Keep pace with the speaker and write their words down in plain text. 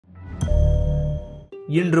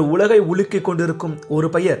இன்று உலகை உலுக்கிக் கொண்டிருக்கும் ஒரு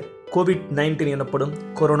பெயர் கோவிட்-19 எனப்படும்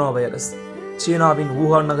கொரோனா வைரஸ். சீனாவின்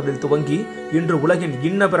வூஹான் நகரில் துவங்கி இன்று உலகின்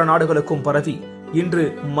இன்ன பிற நாடுகளுக்கும் பரவி இன்று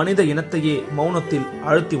மனித இனத்தையே மௌனத்தில்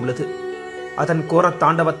அழுத்தியுள்ளது. அதன் கோர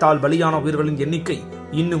தாண்டவத்தால் பலியான உயிர்களின் எண்ணிக்கை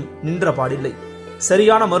இன்னும் நின்ற பாடில்லை.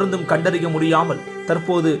 சரியான மருந்தும் கண்டறிய முடியாமல்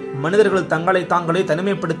தற்போது மனிதர்கள் தங்களை தாங்களே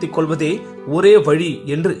தனிமைப்படுத்திக் கொள்வதே ஒரே வழி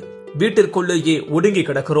என்று வீட்டிற்குள்ளேயே ஒடுங்கி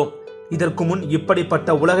கிடக்கிறோம். இதற்கு முன் இப்படிப்பட்ட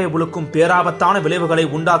உலகை உலுக்கும் பேராபத்தான விளைவுகளை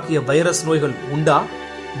உண்டாக்கிய வைரஸ் நோய்கள் உண்டா?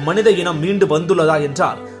 மனித இனம் மீண்டு வந்துள்ளதா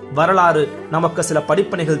என்றால் வரலாறு நமக்கு சில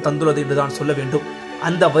படிப்பனைகள் தந்துள்ளது என்றுதான் சொல்ல வேண்டும்.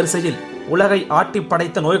 அந்த வரிசையில் உலகை ஆட்டி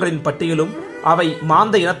படைத்த நோய்களின் பட்டியலும் அவை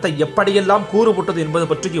மாந்த இனத்தை எப்படியெல்லாம் கூறுபட்டது என்பது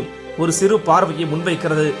பற்றியும் ஒரு சிறு பார்வையை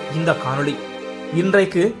முன்வைக்கிறது இந்த காணொளி.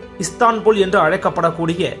 இன்றைக்கு இஸ்தான்புல் என்று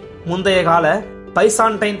அழைக்கப்படக்கூடிய முந்தைய கால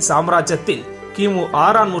பைசாண்டைன் சாம்ராஜ்யத்தில் கிமு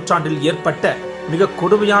 6ஆம் நூற்றாண்டில் ஏற்பட்ட மிக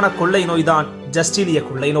கொடுமையான கொள்ளை நோய்தான் ஜஸ்டீனிய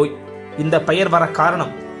கொள்ளை நோய். இந்த பெயர் வர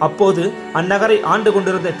காரணம் அப்போது அந்நகரை ஆண்டு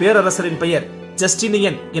கொண்டிருந்த பேரரசரின் பெயர்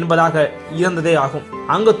ஜஸ்டீனியன் என்பதாக இருந்ததே ஆகும்.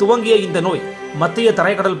 அங்கு துவங்கிய இந்த நோய் மத்திய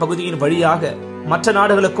தரைக்கடல் பகுதியின் வழியாக மற்ற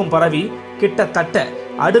நாடுகளுக்கும் பரவி கிட்டத்தட்ட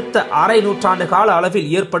அடுத்த அரை நூற்றாண்டு கால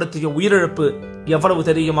அளவில் ஏற்படுத்திய உயிரிழப்பு எவ்வளவு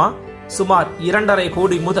தெரியுமா? சுமார் 2.5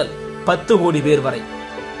 கோடி முதல் 10 கோடி பேர் வரை.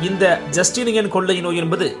 இந்த ஜஸ்டீனியன் கொள்ளை நோய்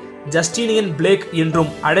என்பது ஜஸ்டீனியன் பிளேக்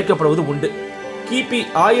என்றும் அழைக்கப்படுவது உண்டு. கிபி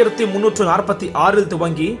 1346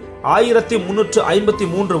 துவங்கி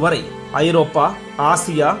 1353 வரை ஐரோப்பா,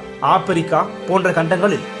 ஆசியா, ஆப்பிரிக்கா போன்ற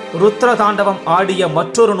கண்டங்களில் ருத்ர தாண்டவம் ஆடிய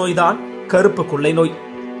மற்றொரு நோய்தான் கருப்பு கொள்ளை நோய்.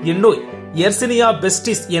 இந்நோய் எர்சினியா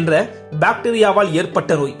பெஸ்டிஸ் என்ற பாக்டீரியாவால்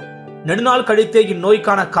ஏற்பட்ட நோய். நெடுநாள் கழித்தே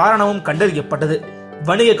இந்நோய்க்கான காரணமும் கண்டறியப்பட்டது.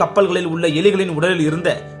 வணிக கப்பல்களில் உள்ள எலிகளின் உடலில் இருந்த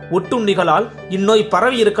ஒட்டுண்ணிகளால் இந்நோய்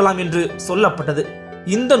பரவி இருக்கலாம் என்று சொல்லப்பட்டது.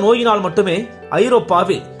 இந்த நோயினால் மட்டுமே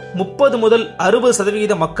ஐரோப்பாவில் 30 முதல்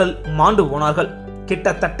 60% மக்கள் மாண்டு போனார்கள்.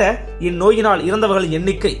 கிட்டத்தட்ட இந்நோயினால் இறந்தவர்களின்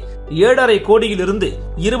எண்ணிக்கை 7.5 கோடியிலிருந்து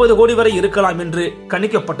 20 கோடி வரை இருக்கலாம் என்று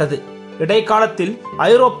கணிக்கப்பட்டது. இடைக்காலத்தில்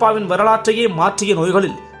ஐரோப்பாவின் வரலாற்றையே மாற்றிய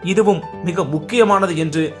நோய்களில் இதுவும் மிக முக்கியமானது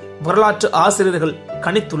என்று வரலாற்று ஆசிரியர்கள்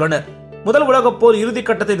கணித்துள்ளனர். முதல் உலகப் போர் இறுதி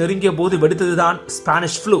கட்டத்தை நெருங்கிய போது வெடித்ததுதான்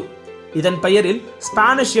ஸ்பானிஷ் ஃப்ளூ. இதன் பெயரில்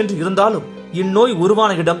ஸ்பானிஷ் என்று இருந்தாலும் இந்நோய்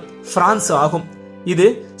உருவான இடம் பிரான்ஸ் ஆகும். இது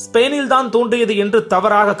ஸ்பெயினில் தான் தோன்றியது என்று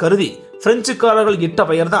தவறாக கருதி பிரெஞ்சுக்காரர்கள் இட்ட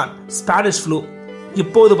பெயர்தான் ஸ்பானிஷ் ஃப்ளூ.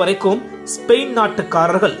 இப்போது வரைக்கும் ஸ்பெயின்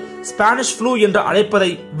நாட்டுக்காரர்கள் ஸ்பானிஷ் ஃப்ளூ என்று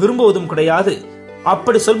அழைப்பதை விரும்புவதும் கிடையாது.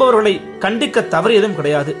 அப்படி சொல்பவர்களை கண்டிக்க தவறியதும்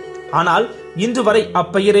கிடையாது. ஆனால் இன்று வரை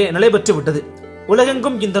அப்பெயரே நிலை பெற்று விட்டது.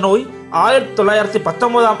 உலகெங்கும் இந்த நோய்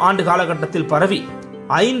 1919ஆம் ஆண்டு காலகட்டத்தில் பரவி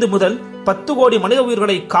 5 முதல் 10 கோடி மனித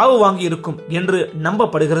உயிர்களை காவு வாங்கி இருக்கும் என்று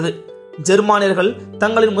நம்பப்படுகிறது. ஜெர்மானியர்கள்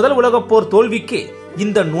தங்களின் முதல் உலகப் போர் தோல்விக்கு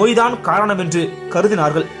இந்த நோய்தான் காரணம் என்று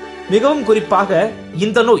கருதினார்கள். மிகவும் குறிப்பாக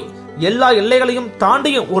இந்த நோய் எல்லா எல்லைகளையும்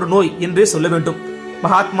தாண்டிய ஒரு நோய் என்றே சொல்ல வேண்டும்.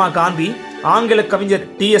 மகாத்மா காந்தி, ஆங்கில கவிஞர்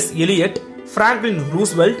T.S. Eliot, Franklin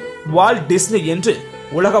Roosevelt, Walt Disney என்று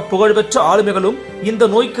உலக புகழ்பெற்ற ஆளுமைகளும் இந்த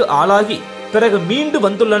நோய்க்கு ஆளாகி பிறகு மீண்டு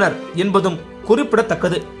வந்துள்ளனர் என்பதும்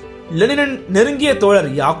குறிப்பிடத்தக்கது. லெனினின் நெருங்கிய தோழர்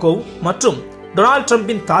யாக்கோவ் மற்றும் டொனால்ட்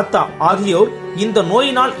ட்ரம்பின் தாத்தா ஆகியோர் இந்த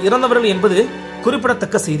நோயினால் இறந்தவர்கள் என்பது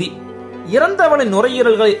குறிப்பிடத்தக்க செய்தி. இறந்தவர்களின்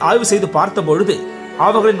நுரையீரல்களை ஆய்வு செய்து பார்த்த பொழுது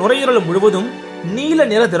அவர்களின் நுரையீரல் முழுவதும் நீல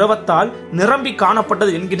நிற திரவத்தால் நிரம்பி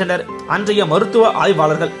காணப்பட்டது என்கின்றனர் அன்றைய மருத்துவ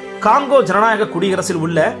ஆய்வாளர்கள். காங்கோ ஜனநாயக குடியரசில்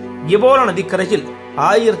உள்ள எபோலா நதிக்கரையில்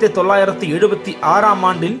 1976ஆம்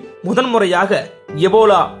ஆண்டில் முதன்முறையாக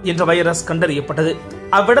எபோலா என்ற வைரஸ் கண்டறியப்பட்டது.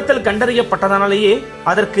 அவ்விடத்தில் கண்டறியப்பட்டதனாலேயே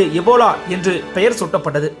அதற்கு எபோலா என்று பெயர்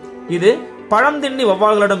சூட்டப்பட்டது. இது பழந்தின்னி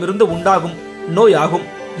வௌவால்களிடம் இருந்து உண்டாகும் நோய் ஆகும்.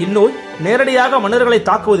 இந்நோய் நேரடியாக மனிதர்களை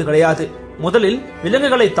தாக்குவது கிடையாது. முதலில்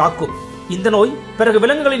விலங்குகளை தாக்கும். இந்த நோய் பிறகு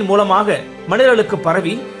விலங்குகளின் மூலமாக மனிதர்களுக்கு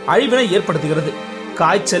பரவி அழிவினை ஏற்படுத்துகிறது.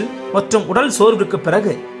 காய்ச்சல் மற்றும் உடல் சோர்வுக்கு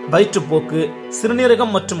பிறகு வயிற்றுப்போக்கு,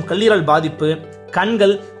 சிறுநீரகம் மற்றும் கல்லீரல் பாதிப்பு,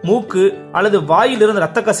 கண்கள், மூக்கு அல்லது வாயிலிருந்து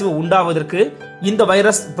இரத்த கசிவு உண்டாவதற்கு இந்த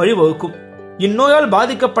வைரஸ் வழிவகுக்கும். இந்நோயால்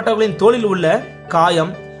பாதிக்கப்பட்டவர்களின் தோலில் உள்ள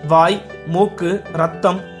காயம், வாய், மூக்கு,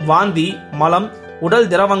 ரத்தம், வாந்தி, மலம், உடல்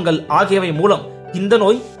திரவங்கள் ஆகியவை மூலம் இந்த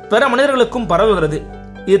நோய் பிற மனிதர்களுக்கும் பரவுகிறது.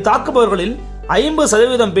 இது தாக்குபவர்களில்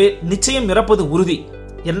 50% பேர் நிச்சயம் இறப்பது உறுதி.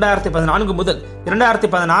 2014 முதல்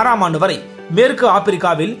 2016ஆம் ஆண்டு வரை மேற்கு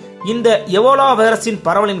ஆப்பிரிக்காவில் இந்த எபோலா வைரஸின்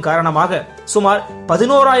பரவலின் காரணமாக சுமார்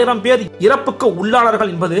 11,000 பேர் இறப்புக்கு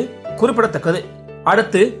உள்ளானார்கள் என்பது குறிப்பிடத்தக்கது.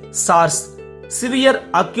 அடுத்து SARS, severe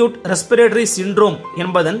acute respiratory syndrome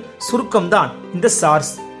என்பதன் சுருக்கம்தான் இந்த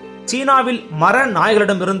சார்ஸ். சீனாவில் மர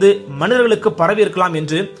நாய்களிடமிருந்து மனிதர்களுக்கு பரவி இருக்கலாம்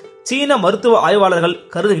என்று சீன மருத்துவ ஆய்வாளர்கள்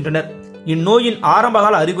கருதுகின்றனர். இந்நோயின்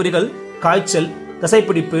ஆரம்பகால அறிகுறிகள் காய்ச்சல்,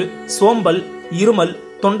 தசைப்பிடிப்பு, சோம்பல், இருமல்,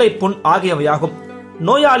 தொண்டை புண் ஆகியவையாகும்.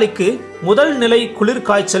 நோயாளிக்கு முதல் நிலை குளிர்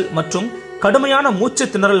காய்ச்சல் மற்றும் கடுமையான மூச்சு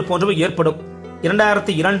திணறல் போன்றவை ஏற்படும்.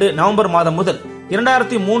 2002 நவம்பர் மாதம் முதல்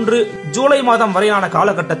 2003 ஜூலை மாதம் வரையான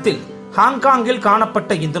காலகட்டத்தில் ஹாங்காங்கில்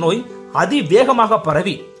காணப்பட்ட இந்த நோய் அதிவேகமாக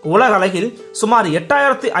பரவி உலக அளவில் சுமார்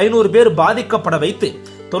 8500 பேர் பாதிக்கப்பட வைத்து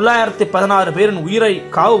 916 பேரின் உயிரை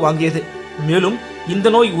காவு வாங்கியது. மேலும் இந்த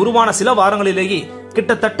நோய் உருவான சில வாரங்களிலேயே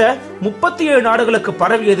கிட்டத்தட்ட 37 நாடுகளுக்கு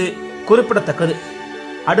பரவியது குறிப்பிடத்தக்கது.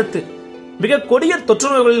 அடுத்து, மிக கொடிய தொற்று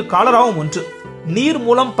நோய்களில் காலராவும் ஒன்று. நீர்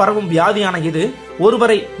மூலம் பரவும் வியாதியான இது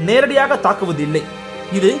ஒருவரை நேரடியாக தாக்குவதில்லை.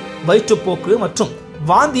 இது வயிற்றுப்போக்கு மற்றும்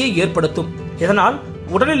வாந்தியை ஏற்படுத்தும். இதனால்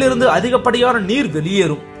உடலில் இருந்து அதிகப்படியான நீர்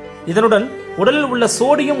வெளியேறும். இதனுடன் உடலில் உள்ள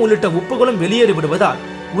சோடியம் உள்ளிட்ட உப்புகளும் வெளியேறிவிடுவதால்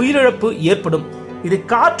உயிரிழப்பு ஏற்படும். இது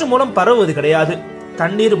காற்று மூலம் பரவுவது கிடையாது.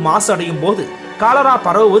 தண்ணீர் மாசு அடையும் போது காலரா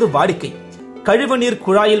பரவுவது வாடிக்கை. கழிவுநீர்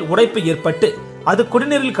குழாயில் உடைப்பு ஏற்பட்டு அது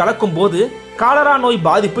குடிநீரில் கலக்கும் போது காலரா நோய்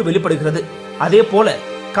பாதிப்பு வெளிப்படுகிறது. அதே போல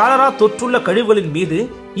காலரா தொற்றுள்ள கழிவுகளின் மீது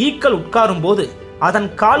ஈக்கள் உட்காரும் போது அதன்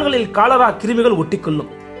கால்களில் காலரா கிருமிகள்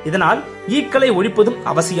ஒட்டிக்கொள்ளும். இதனால் ஈக்களை ஒழிப்பதும்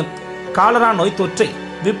அவசியம். காலரா நோய் தொற்றை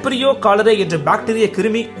விப்ரியோ காலரே என்ற பாக்டீரிய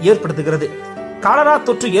கிருமி ஏற்படுத்துகிறது. காலரா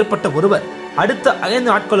தொற்று ஏற்பட்ட ஒருவர் அடுத்த 5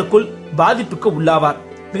 நாட்களுக்குள் பாதிப்புக்கு உள்ளாவார்.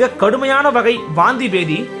 மிக கடுமையான வகை வாந்தி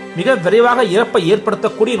பேதி மிக விரைவாக இறப்பை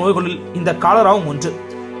ஏற்படுத்தக்கூடிய நோய்களில் இந்த காலராவும் ஒன்று.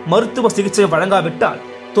 மருத்துவ சிகிச்சை வழங்காவிட்டால்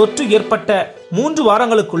தொற்று ஏற்பட்ட 3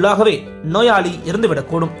 வாரங்களுக்குள்ளாகவே நோயாளி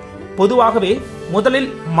இறந்துவிடக்கூடும். பொதுவாகவே முதலில்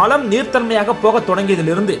மலம் நீர்த்தன்மையாக போக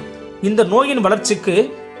தொடங்கியதிலிருந்து இந்த நோயின் வளர்ச்சிக்கு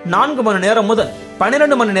 4 மணி நேரம் முதல்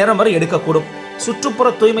 12 மணி நேரம் வரை எடுக்கக்கூடும். சுற்றுப்புற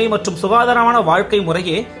தூய்மை மற்றும் சுகாதாரமான வாழ்க்கை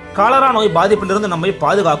முறையே காலரா நோய் பாதிப்பிலிருந்து நம்மை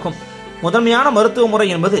பாதுகாக்கும். முதன்மையான மருத்துவ முறை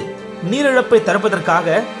என்பது நீரிழப்பை தடுப்பதற்காக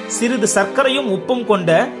சிறிது சர்க்கரையும் உப்பும் கொண்ட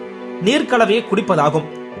நீர்க்கலவையை குடிப்பதாகும்.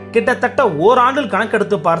 கிட்டத்தட்ட ஓராண்டில்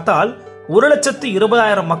கணக்கெடுத்து பார்த்தால்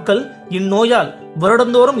 1,20,000 மக்கள் இந்நோயால்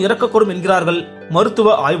வருடந்தோறும் இறக்கக்கூடும் என்கிறார்கள்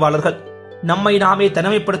மருத்துவ ஆய்வாளர்கள். நம்மை நாமே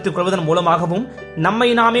தனிமைப்படுத்திக் கொள்வதன் மூலமாகவும் நம்மை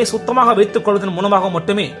நாமே சுத்தமாக வைத்துக் கொள்வதன் மூலமாகவும்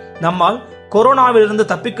மட்டுமே நம்மால் கொரோனாவிலிருந்து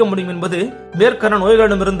தப்பிக்க முடியும் என்பது மேற்கண்ட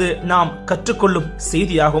நோய்களிடமிருந்து நாம் கற்றுக்கொள்ளும்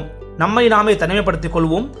செய்தியாகும். நம்மை நாமே தனிமைப்படுத்திக்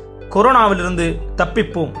கொள்வோம், கொரோனாவிலிருந்து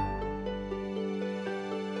தப்பிப்போம்.